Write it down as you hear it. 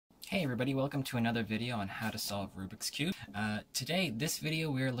Hey everybody, welcome to another video on how to solve Rubik's Cube. Today, this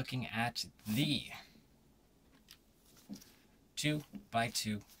video, we're looking at the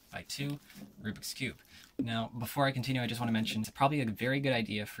 2x2x2 Rubik's Cube. Now, before I continue, I just want to mention it's probably a very good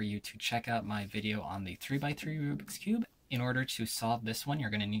idea for you to check out my video on the 3x3 Rubik's Cube. In order to solve this one, you're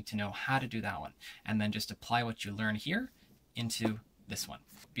going to need to know how to do that one, and then just apply what you learn here into this one.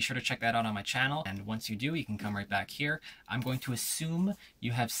 Be sure to check that out on my channel, and once you do, you can come right back here. I'm going to assume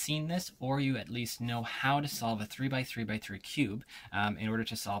you have seen this, or you at least know how to solve a 3x3x3 cube in order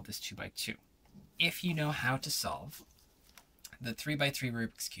to solve this 2x2. If you know how to solve the 3x3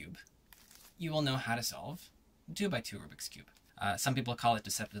 Rubik's Cube, you will know how to solve the 2x2 Rubik's Cube. Some people call it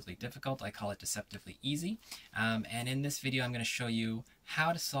deceptively difficult. I call it deceptively easy. And in this video, I'm going to show you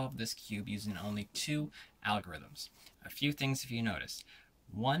how to solve this cube using only two algorithms. A few things if you notice.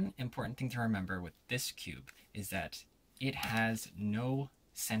 One important thing to remember with this cube is that it has no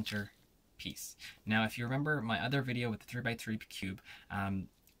center piece. Now, if you remember my other video with the 3x3 cube,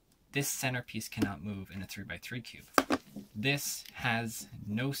 this center piece cannot move in a 3x3 cube. This has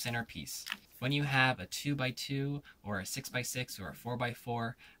no center piece. When you have a 2x2 or a 6x6 or a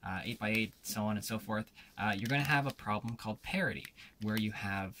 4x4, 8x8, so on and so forth, you're going to have a problem called parity, where you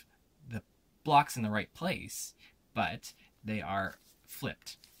have the blocks in the right place, but they are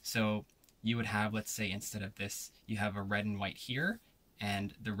flipped. So you would have, let's say, instead of this, you have a red and white here,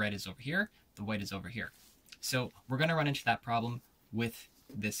 and the red is over here, the white is over here. So we're going to run into that problem with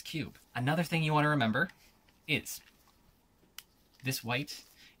this cube. Another thing you want to remember is this white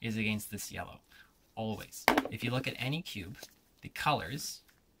is against this yellow, always. If you look at any cube, the colors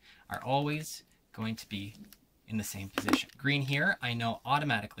are always going to be in the same position. Green here, I know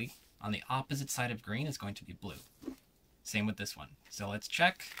automatically on the opposite side of green is going to be blue. Same with this one. So let's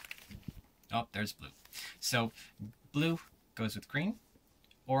check. Oh, there's blue. So blue goes with green,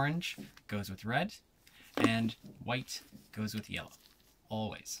 orange goes with red, and white goes with yellow,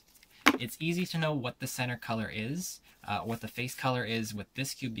 always. It's easy to know what the center color is, what the face color is with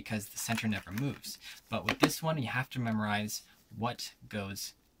this cube because the center never moves. But with this one, you have to memorize what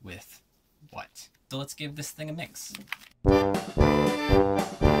goes with what. So let's give this thing a mix.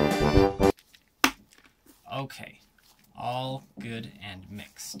 Okay, all good and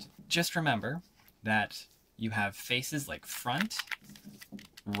mixed. Just remember that you have faces like front,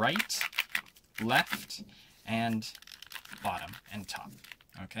 right, left, and bottom and top.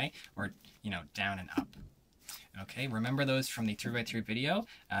 Okay, or down and up. Okay, remember those from the 3x3 video.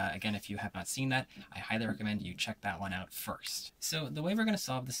 Again, if you have not seen that, I highly recommend you check that one out first. So the way we're going to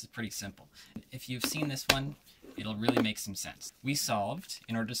solve this is pretty simple. If you've seen this one, it'll really make some sense. We solved,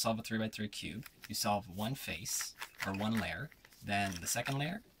 in order to solve a 3x3 cube, you solve one face, or one layer, then the second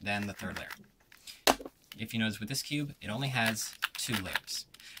layer, then the third layer. If you notice with this cube, it only has two layers.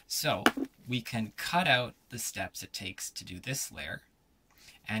 So we can cut out the steps it takes to do this layer,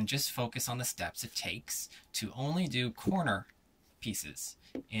 and just focus on the steps it takes to only do corner pieces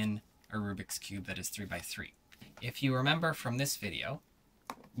in a Rubik's Cube that is 3x3. If you remember from this video,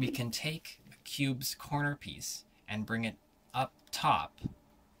 we can take a cube's corner piece and bring it up top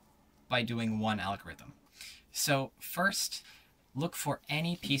by doing one algorithm. So first, look for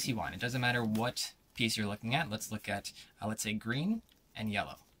any piece you want. It doesn't matter what piece you're looking at. Let's look at, let's say, green and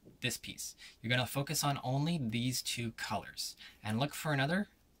yellow. This piece. You're going to focus on only these two colors and look for another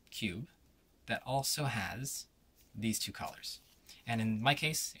cube that also has these two colors. And in my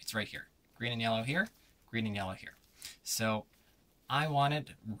case, it's right here. Green and yellow here, green and yellow here. So I want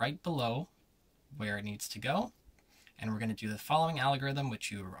it right below where it needs to go. And we're going to do the following algorithm,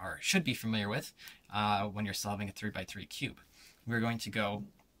 which you should be familiar with when you're solving a 3x3 cube. We're going to go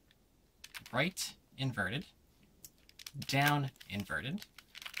right inverted, down inverted,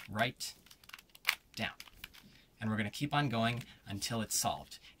 right, down. And we're going to keep on going until it's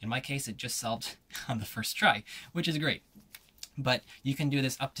solved. In my case, it just solved on the first try, which is great. But you can do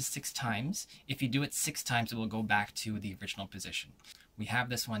this up to 6 times. If you do it 6 times, it will go back to the original position. We have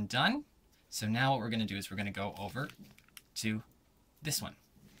this one done. So now what we're going to do is we're going to go over to this one.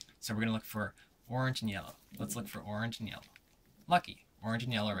 So we're going to look for orange and yellow. Let's look for orange and yellow. Lucky, orange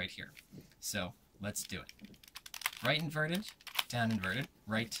and yellow right here. So let's do it. Right inverted, down inverted,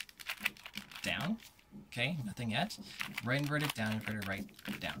 right, down. Okay, nothing yet. Right inverted, down inverted, right,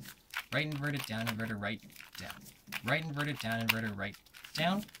 down. Right inverted, down inverted, right, down. Right inverted, down inverted, right,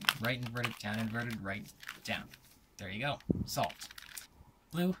 down. Right inverted, down inverted, right, down. There you go. Solved.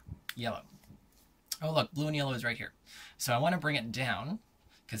 Blue, yellow. Oh look, blue and yellow is right here. So I want to bring it down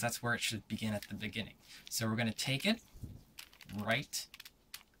because that's where it should begin at the beginning. So we're going to take it right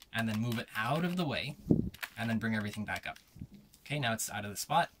and then move it out of the way and then bring everything back up. Okay, now it's out of the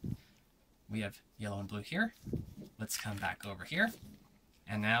spot. we have yellow and blue here. Let's come back over here.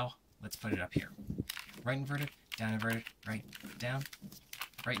 And now let's put it up here. Right inverted, down inverted, right, down.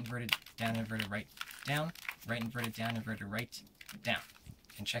 Right inverted, down inverted, right, down. Right inverted, down inverted, right, down.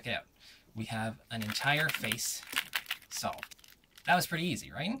 And check it out. We have an entire face solved. That was pretty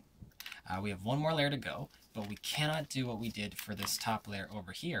easy, right? We have one more layer to go, but we cannot do what we did for this top layer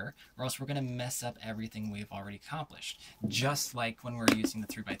over here, or else we're going to mess up everything we've already accomplished, just like when we're using the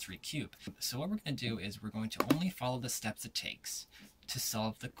 3x3 cube. So what we're going to do is we're going to only follow the steps it takes to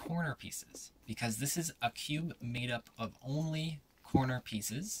solve the corner pieces, because this is a cube made up of only corner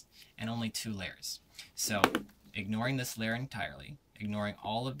pieces and only 2 layers. So ignoring this layer entirely, ignoring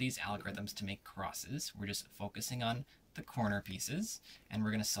all of these algorithms to make crosses, we're just focusing on the corner pieces, and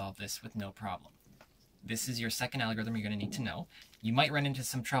we're going to solve this with no problem. This is your second algorithm you're going to need to know. You might run into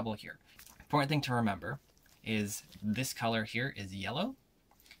some trouble here. Important thing to remember is this color here is yellow,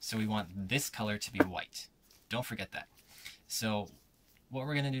 so we want this color to be white. Don't forget that. So what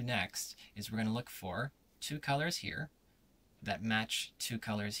we're going to do next is we're going to look for 2 colors here that match 2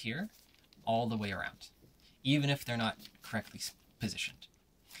 colors here all the way around, even if they're not correctly positioned.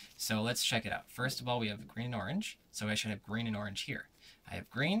 So let's check it out. First of all, we have green and orange, so I should have green and orange here. I have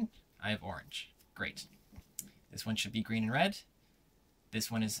green, I have orange. Great. This one should be green and red. This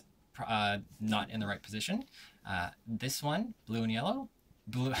one is not in the right position. This one, blue and yellow,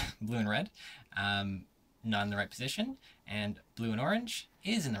 blue and red, not in the right position. And blue and orange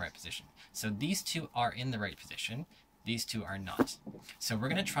is in the right position. So these 2 are in the right position. These 2 are not. So we're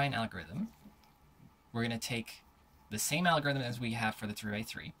going to try an algorithm. We're going to take the same algorithm as we have for the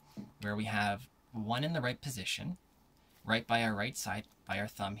 3x3, where we have 1 in the right position, right by our right side, by our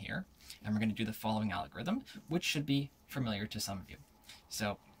thumb here, and we're going to do the following algorithm, which should be familiar to some of you.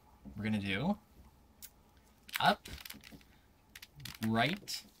 So we're going to do up,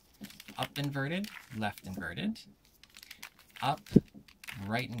 right, up inverted, left inverted, up,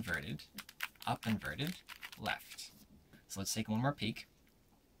 right inverted, up inverted, left. So let's take one more peek.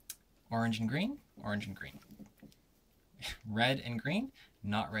 Orange and green, orange and green. Red and green,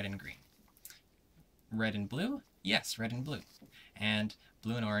 not red and green. Red and blue, yes, red and blue. And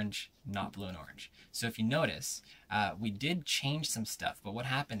blue and orange, not blue and orange. So if you notice, we did change some stuff, but what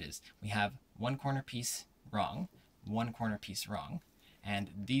happened is we have 1 corner piece wrong, 1 corner piece wrong, and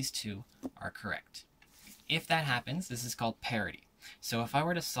these 2 are correct. If that happens, this is called parity. So if I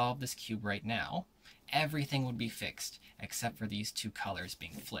were to solve this cube right now, everything would be fixed except for these 2 colors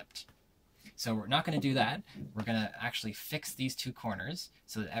being flipped. So we're not going to do that. We're going to actually fix these 2 corners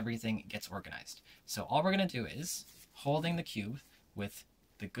so that everything gets organized. So all we're going to do is, holding the cube with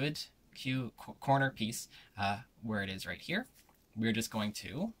the good corner piece where it is right here, we're just going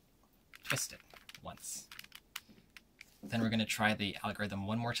to twist it once. Then we're going to try the algorithm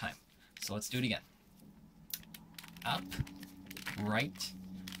one more time. So let's do it again. Up, right,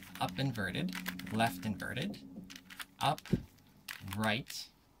 up inverted, left inverted, up, right,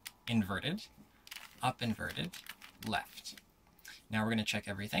 inverted, up inverted, left. Now we're going to check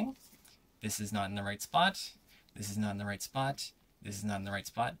everything. This is not in the right spot. This is not in the right spot. This is not in the right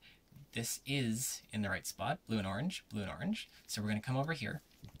spot. This is in the right spot. Blue and orange, blue and orange. So we're going to come over here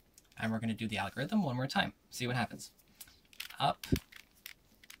and we're going to do the algorithm one more time. See what happens. Up,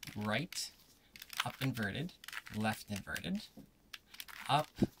 right, up inverted, left inverted, up,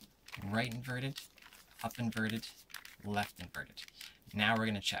 right inverted, up inverted, left inverted. Now we're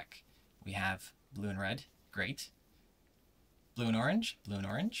going to check. We have blue and red, great. Blue and orange, green and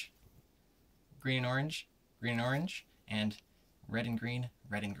orange, green and orange, and red and green,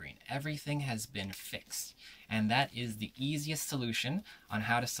 red and green. Everything has been fixed. And that is the easiest solution on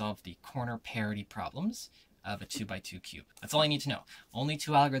how to solve the corner parity problems of a 2x2 cube. That's all I need to know. Only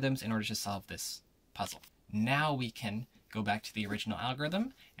 2 algorithms in order to solve this puzzle. Now we can go back to the original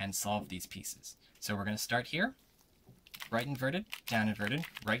algorithm and solve these pieces. So we're going to start here. Right inverted,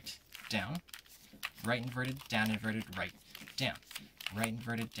 right, down. Right inverted, down inverted, right, down. Right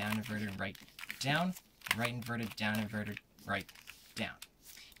inverted, down inverted, right, down. Right inverted, down inverted, right, down.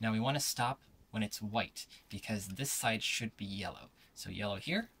 Now we want to stop when it's white because this side should be yellow. So yellow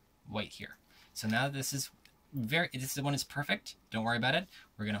here, white here. So now this one is perfect. Don't worry about it.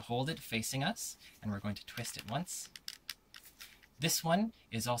 We're going to hold it facing us and we're going to twist it once. This one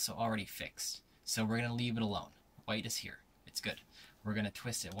is also already fixed. So we're going to leave it alone. White is here. It's good. We're going to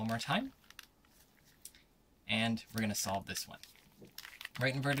twist it one more time. And we're going to solve this one.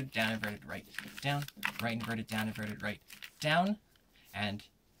 Right inverted, right, down. Right inverted, right, down. And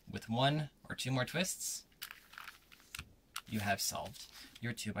with 1 or 2 more twists, you have solved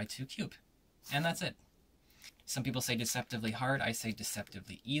your 2x2 cube. And that's it. Some people say deceptively hard. I say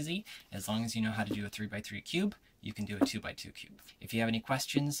deceptively easy. As long as you know how to do a 3x3 cube, you can do a 2x2 cube. If you have any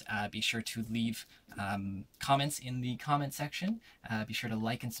questions, be sure to leave comments in the comment section. Be sure to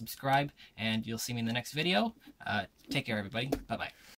like and subscribe, and you'll see me in the next video. Take care, everybody. Bye-bye.